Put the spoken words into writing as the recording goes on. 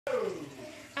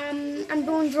I'm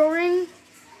doing drawing.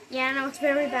 Yeah, I know it's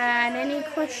very bad. Any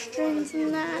questions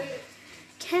in that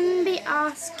can be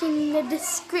asked in the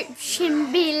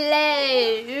description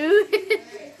below.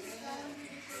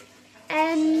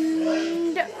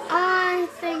 And I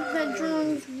think that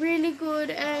drawing's really good,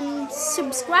 and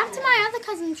subscribe to my other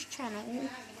cousin's channel.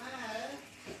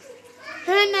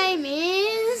 Her name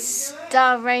is...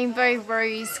 The Rainbow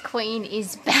Rose Queen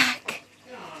is back.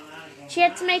 She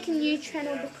had to make a new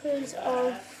channel because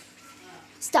of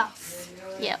stuff.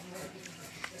 Yep.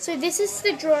 So this is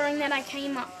the drawing that I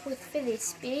came up with for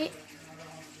this bit.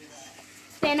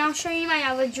 Then I'll show you my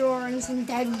other drawings and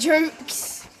dad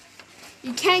jokes.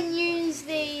 You can use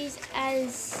these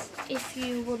as if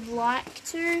you would like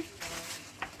to.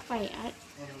 Wait,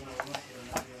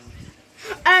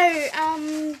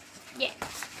 yeah.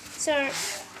 So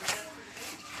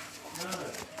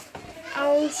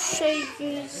I'll show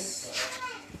you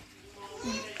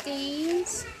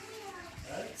these.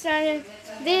 So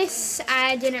this,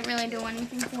 I didn't really do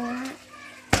anything for it.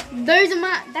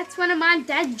 That's one of my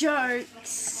dad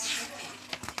jokes.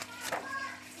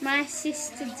 My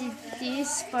sister did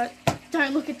this, but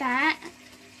don't look at that.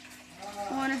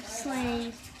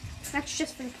 Honestly, that's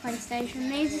just for the PlayStation.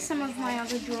 These are some of my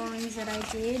other drawings that I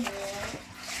did.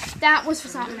 That was for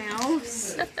something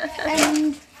else.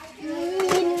 And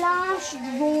the last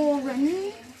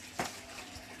drawing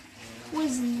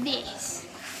was this.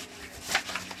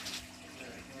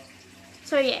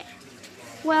 So yeah.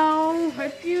 Well,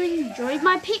 hope you enjoyed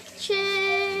my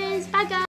pictures. Bye guys.